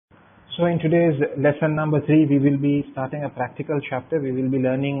So in today's lesson number 3, we will be starting a practical chapter. We will be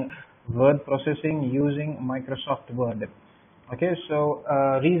learning word processing using Microsoft Word. Okay, so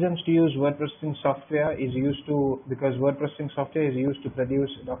reasons to use word processing software is because word processing software is used to produce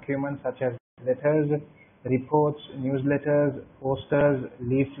documents such as letters, reports, newsletters, posters,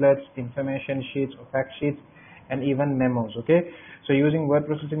 leaflets, information sheets, or fact sheets, and even memos. Okay, so using word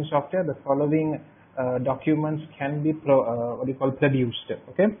processing software, the following documents can be produced.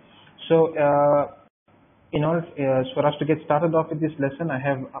 Okay. So, in order for us to get started off with this lesson, I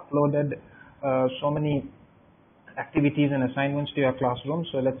have uploaded so many activities and assignments to your classroom.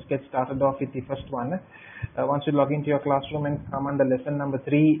 So let's get started off with the first one. Once you log into your classroom and come under lesson number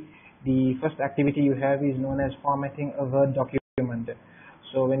 3, the first activity you have is known as formatting a Word document.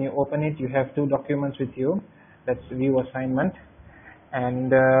 So when you open it, you have 2 documents with you. Let's view assignment.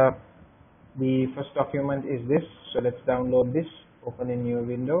 And the first document is this. So let's download this, open a new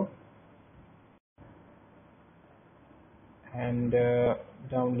window, and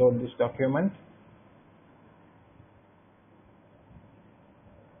download this document.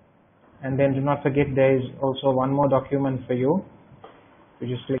 And then do not forget, there is also one more document for you. So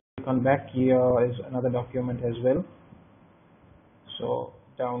just click on back. Here is another document as well. So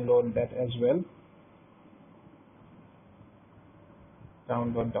download that as well.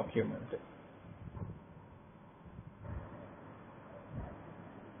 Download document.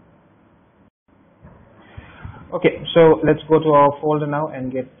 Okay, so let's go to our folder now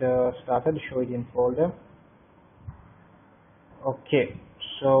and get started. Show it in folder. Okay,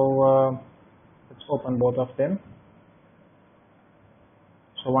 so let's open both of them.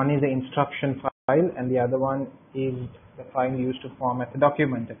 So one is the instruction file and the other one is the file used to format the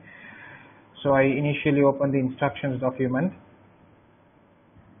document. So I initially opened the instructions document.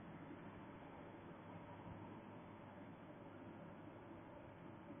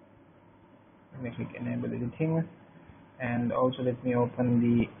 Let me click enable editing, and also let me open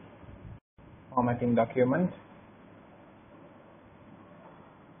the formatting document.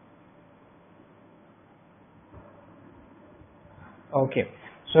 Okay,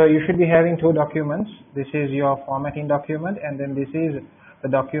 so you should be having 2 documents. This is your formatting document, and then this is the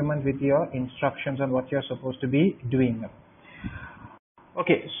document with your instructions on what you're supposed to be doing.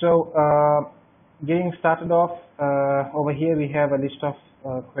 Okay, so getting started off, over here we have a list of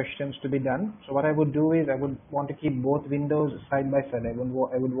questions to be done. So what I would do is I would want to keep both windows side by side. I would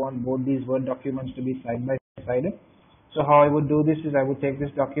want both these Word documents to be side by side. So how I would do this is I would take this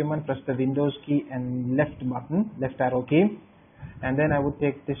document, press the Windows key and left arrow key, and then I would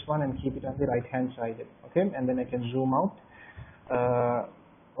take this one and keep it on the right hand side. Okay, and then I can zoom out.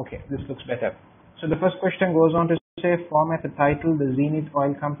 Okay, this looks better. So the first question goes on to say, format the title, the Zenith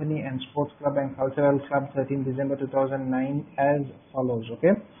Oil Company and Sports Club and Cultural Club, 13 December 2009 as follows.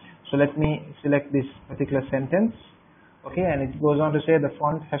 Okay, so let me select this particular sentence. Okay, and it goes on to say the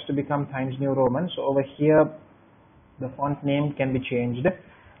font has to become Times New Roman. So over here the font name can be changed.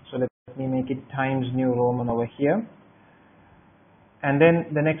 So let me make it Times New Roman over here. And then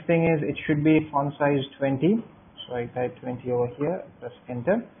the next thing is it should be font size 20. So I type 20 over here, press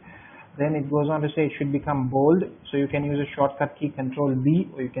enter. Then it goes on to say it should become bold. So you can use a shortcut key Control B,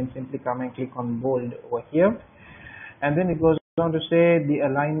 or you can simply come and click on bold over here. And then it goes on to say the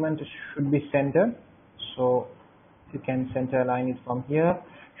alignment should be center. So you can center align it from here.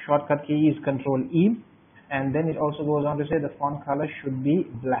 Shortcut key is Control E. And then it also goes on to say the font color should be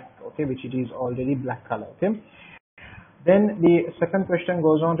black, okay, which it is already black color. Okay. Then the second question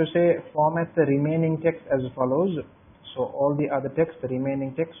goes on to say format the remaining text as follows. So all the other text, the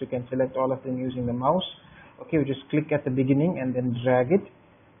remaining text, you can select all of them using the mouse. Okay, you just click at the beginning and then drag it.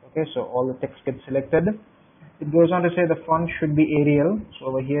 Okay, so all the text gets selected. It goes on to say the font should be Arial. So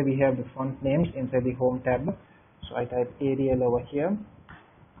over here we have the font names inside the home tab. So I type Arial over here,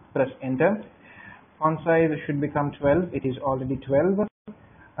 press enter. Font size should become 12. It is already 12.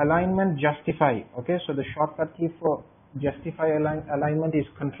 Alignment justify. Okay, so the shortcut key for justify alignment is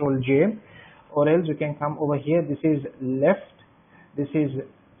Control J, or else you can come over here. This is left, this is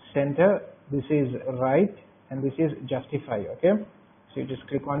center, this is right, and this is justify. Okay, so you just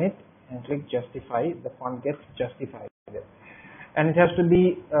click on it and click justify. The font gets justified, and it has to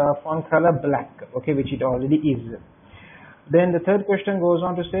be font color black, okay, which it already is. Then the third question goes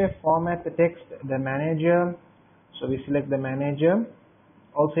on to say format the text, the manager. So we select the manager.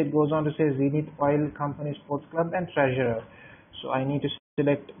 Also it goes on to say Zenith Oil Company, Sports Club and Treasurer. So I need to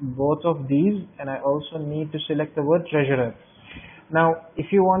select both of these, and I also need to select the word treasurer. Now if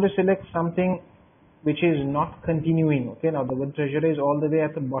you want to select something which is not continuing, okay, now the word treasurer is all the way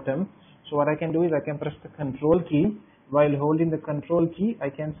at the bottom. So what I can do is I can press the Control key, while holding the control key, I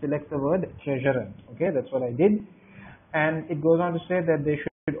can select the word treasurer. Okay, that's what I did. And it goes on to say that they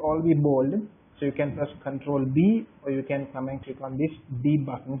should all be bold. So you can press Control B, or you can come and click on this B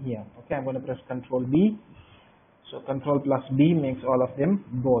button here. Okay, I'm going to press Control B. So Control plus B makes all of them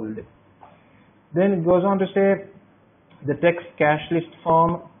bold. Then it goes on to say the text cash list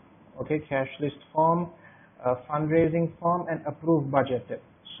form. Okay, cash list form, fundraising form, and approved budget.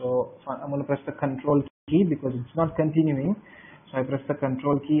 So I'm going to press the Control key because it's not continuing. So I press the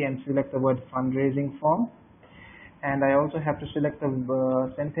Control key and select the word fundraising form. And I also have to select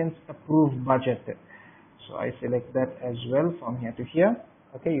the sentence approved budget. So I select that as well from here to here.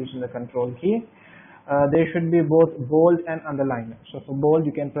 Okay, using the Control key. They should be both bold and underline. So for bold,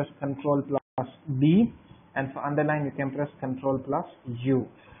 you can press Control plus B, and for underline, you can press Control plus U.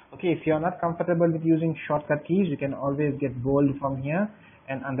 Okay, if you are not comfortable with using shortcut keys, you can always get bold from here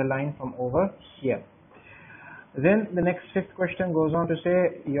and underline from over here. Then the next fifth question goes on to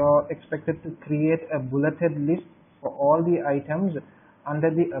say you're expected to create a bulleted list for all the items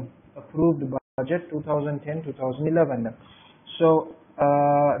under the approved budget 2010-2011. So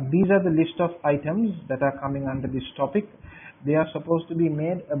these are the list of items that are coming under this topic. They are supposed to be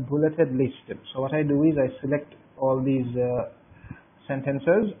made a bulleted list. So what I do is I select all these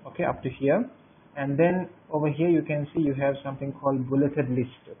sentences, okay, up to here, and then over here you can see you have something called bulleted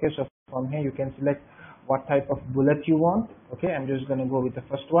list. Okay, so from here you can select what type of bullet you want. Okay, I'm just going to go with the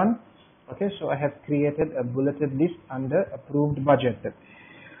first one. Okay, so I have created a bulleted list under approved budget.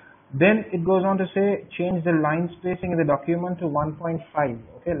 Then it goes on to say change the line spacing in the document to 1.5.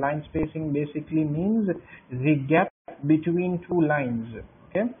 Okay, line spacing basically means the gap between two lines.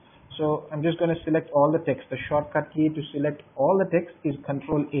 Okay, so I'm just going to select all the text. The shortcut key to select all the text is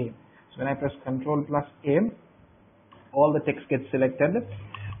Control A. So when I press Control plus A, all the text gets selected.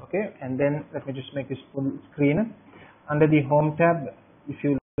 Okay, and then let me just make this full screen. Under the Home tab, if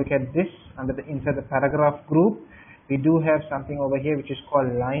you look at this, inside the paragraph group, we do have something over here which is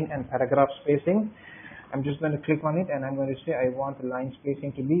called line and paragraph spacing. I'm just going to click on it and I'm going to say I want the line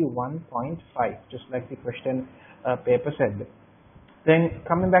spacing to be 1.5, just like the question paper said. Then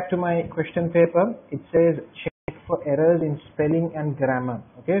coming back to my question paper, it says check for errors in spelling and grammar.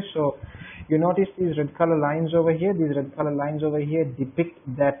 Okay, so you notice these red color lines over here. These red color lines over here depict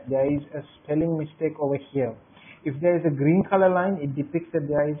that there is a spelling mistake over here. If there is a green color line, it depicts that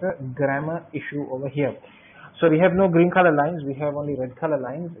there is a grammar issue over here. So we have no green color lines, we have only red color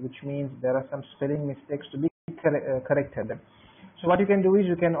lines, which means there are some spelling mistakes to be corrected. So what you can do is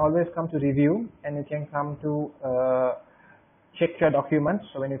you can always come to review and you can come to check your documents.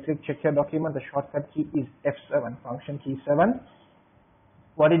 So when you click check your document, the shortcut key is F7, function key 7.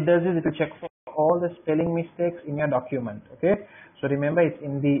 What it does is it will check for all the spelling mistakes in your document. Okay, so remember it's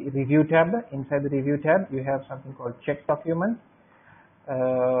in the review tab. Inside the review tab you have something called check document.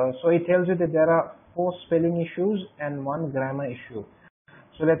 So it tells you that there are 4 spelling issues and 1 grammar issue.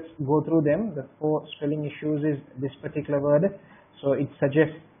 So let's go through them. The 4 spelling issues is this particular word. So it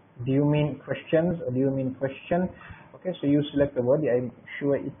suggests, do you mean questions or do you mean question? Okay, so you select the word. I'm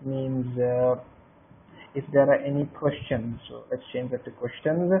sure it means if there are any questions. So let's change that to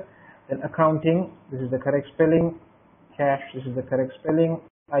questions. Then accounting, this is the correct spelling. Cash, this is the correct spelling.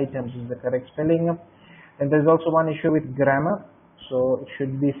 Items, this is the correct spelling. And there's also one issue with grammar. So it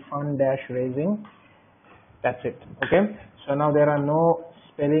should be fund-raising. That's it. Okay, so now there are no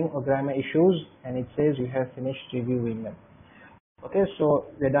spelling or grammar issues and it says you have finished reviewing them. Okay, so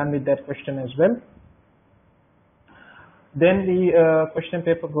we're done with that question as well. Then the question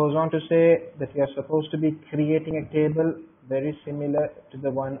paper goes on to say that we are supposed to be creating a table very similar to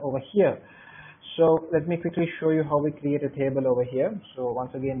the one over here. So let me quickly show you how we create a table over here. So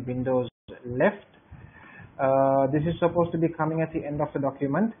once again, Windows left. This is supposed to be coming at the end of the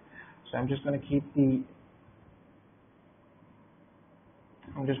document. So I'm just going to keep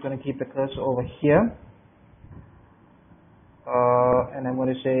the cursor over here, and I'm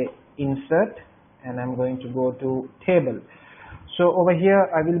going to say insert, and I'm going to go to table. So over here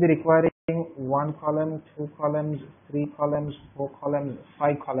I will be requiring 1 column, 2 columns, 3 columns, 4 columns,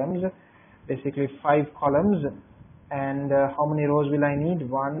 5 columns, basically 5 columns. And how many rows will I need?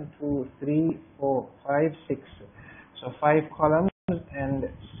 1, 2, 3, 4, 5, 6. So 5 columns and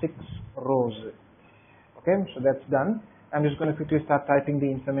 6 rows. Okay, so that's done. I'm just going to quickly start typing the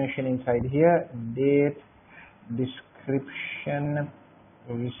information inside here. Date, description,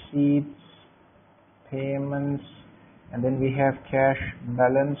 receipts, payments, and then we have cash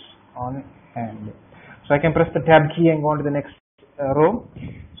balance on hand. So I can press the tab key and go on to the next row.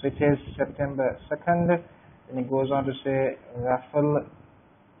 So it says September 2nd. And it goes on to say raffle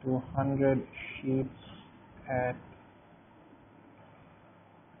 200 sheets at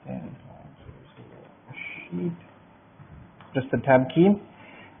sheet. Press the tab key.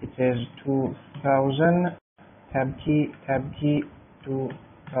 It says 2000. Tab key,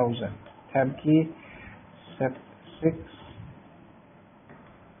 2000. Tab key, set 6.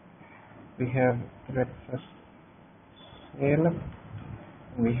 We have breakfast sale.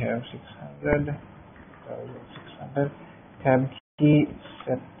 We have 600. 1600. Tab key,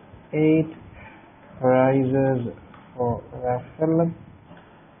 set 8. Prizes for raffle,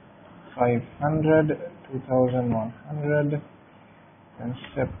 500, 2100.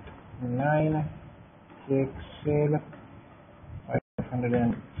 Concept 9. Cake sale,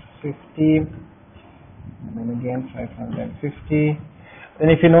 550, and then again 550. Then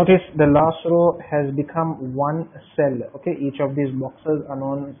if you notice, the last row has become one cell. Okay, each of these boxes are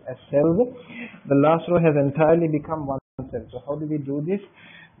known as cells. The last row has entirely become one cell. So how do we do this?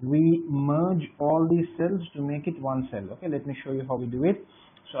 We merge all these cells to make it one cell. Okay, let me show you how we do it.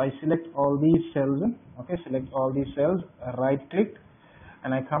 So I select all these cells. Okay, select all these cells, right click,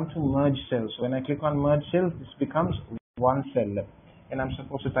 and I come to merge cells. So when I click on merge cells, this becomes one cell. And I'm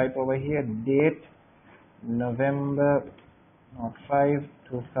supposed to type over here date November 5,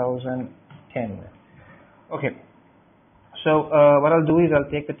 2010. Okay. So what I'll do is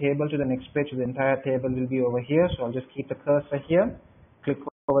I'll take the table to the next page. The entire table will be over here. So I'll just keep the cursor here, click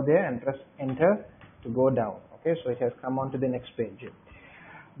over there and press enter to go down. Okay, so it has come on to the next page.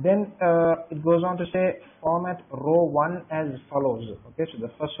 Then it goes on to say format row 1 as follows. Okay, so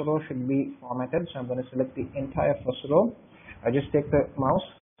the first row should be formatted. So I'm going to select the entire first row. I just take the mouse,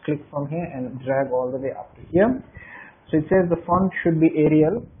 click from here and drag all the way up to here. So it says the font should be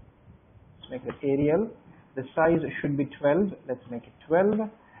Arial. Let's make it Arial. The size should be 12. Let's make it 12.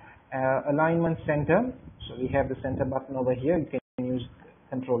 Alignment center. So we have the center button over here. You can use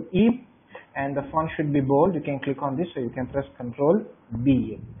Control E. And the font should be bold. You can click on this, so you can press Control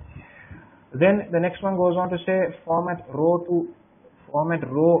B. Then the next one goes on to say format row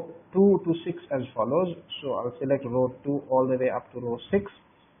 2 to 6 as follows. So I'll select row 2 all the way up to row 6.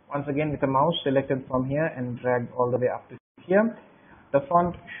 Once again with the mouse selected from here and drag all the way up to here. The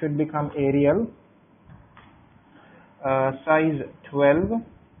font should become Arial. Size 12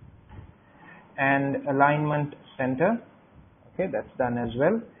 and alignment center. Okay, that's done as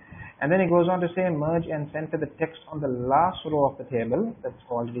well. And then it goes on to say merge and center the text on the last row of the table. That's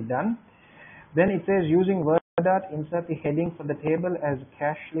already done. Then it says using word art, insert the heading for the table as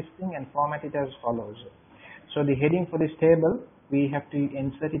cash listing and format it as follows. So the heading for this table, we have to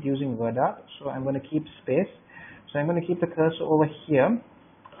insert it using word art. So I'm going to keep space. So I'm going to keep the cursor over here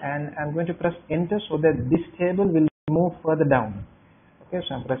and I'm going to press enter so that this table will move further down. Okay,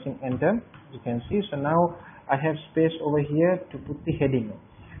 so I'm pressing enter. You can see. So now I have space over here to put the heading.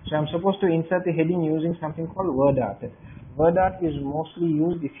 So I'm supposed to insert the heading using something called word art. Word art is mostly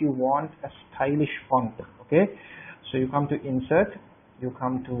used if you want a stylish font. Okay, so you come to insert, you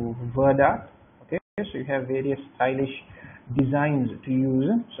come to word art. Okay, so you have various stylish designs to use.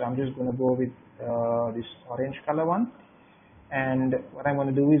 So I'm just going to go with this orange color one. And what I'm going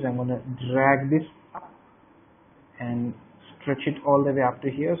to do is I'm going to drag this up and stretch it all the way up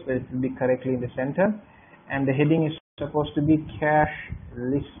to here so it will be correctly in the center. And the heading is supposed to be cash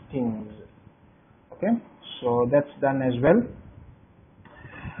listings. Okay, so that's done as well.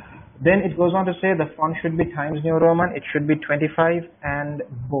 Then it goes on to say the font should be Times New Roman. It should be 25 and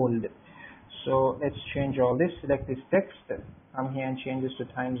bold. So let's change all this. Select this text, come here and change this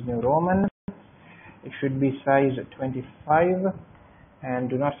to Times New Roman. It should be size 25 and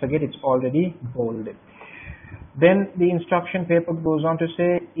do not forget it's already bold. Then the instruction paper goes on to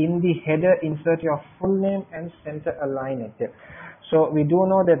say in the header insert your full name and center align it. So we do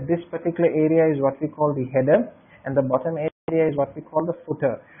know that this particular area is what we call the header and the bottom area is what we call the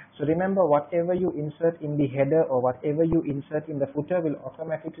footer. So remember, whatever you insert in the header or whatever you insert in the footer will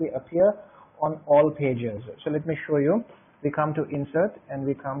automatically appear on all pages. So let me show you. We come to insert and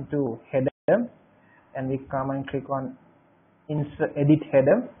we come to header and we come and click on insert edit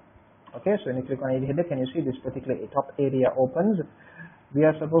header. Okay, so when you click on edit header, can you see this particular top area opens? We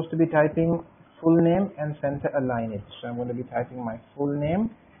are supposed to be typing full name and center align it. So I'm going to be typing my full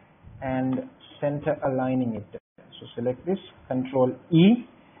name and center aligning it. So select this, Control E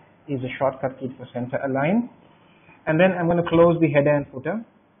is a shortcut key for center align. And then I'm going to close the header and footer,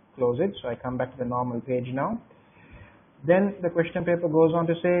 close it. So I come back to the normal page now. Then the question paper goes on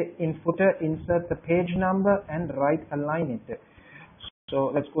to say in footer insert the page number and right align it.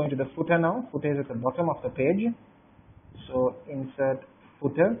 So let's go into the footer now. Footer is at the bottom of the page. So insert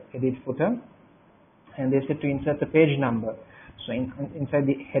footer, edit footer, and they said to insert the page number. So inside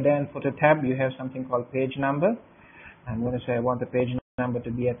the header and footer tab, you have something called page number. I'm going to say I want the page number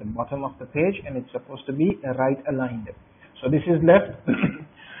to be at the bottom of the page, and it's supposed to be right aligned. So this is left,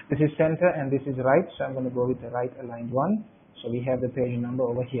 this is center, and this is right. So I'm going to go with the right aligned one. So we have the page number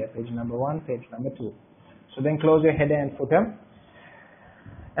over here, page number 1, page number 2. So then close your header and footer.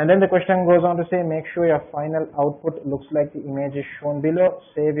 And then the question goes on to say, make sure your final output looks like the image is shown below.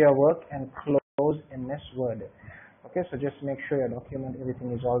 Save your work and close MS Word. Okay, so just make sure your document,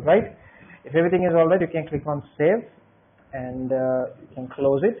 everything is all right. If everything is all right, you can click on save, and you can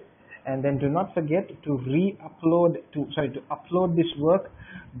close it. And then do not forget to upload this work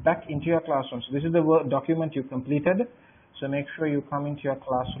back into your classroom. So this is the work document you completed. So make sure you come into your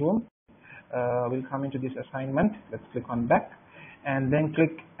classroom. We'll come into this assignment. Let's click on back, and then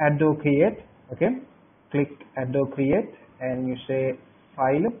click Add or Create. Okay, click Add or Create, and you say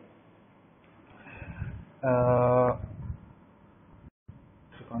File.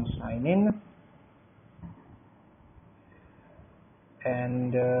 Click on Sign In,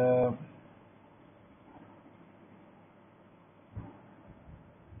 and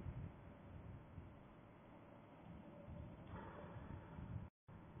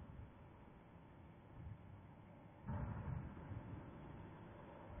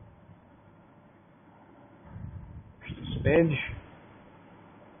this page.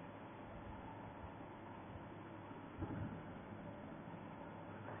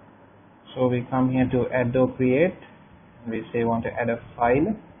 So we come here to Add or Create, and we say want to add a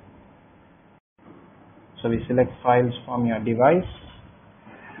file. So we select Files from your device.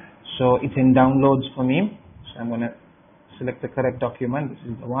 So it's in Downloads for me. So I'm going to select the correct document.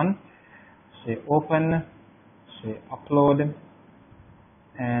 This is the one. Say Open, say Upload,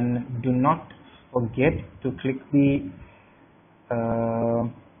 and do not forget to click the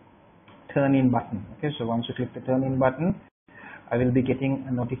Turn In button. Okay, so once you click the Turn In button, I will be getting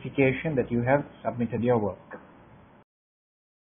a notification that you have submitted your work.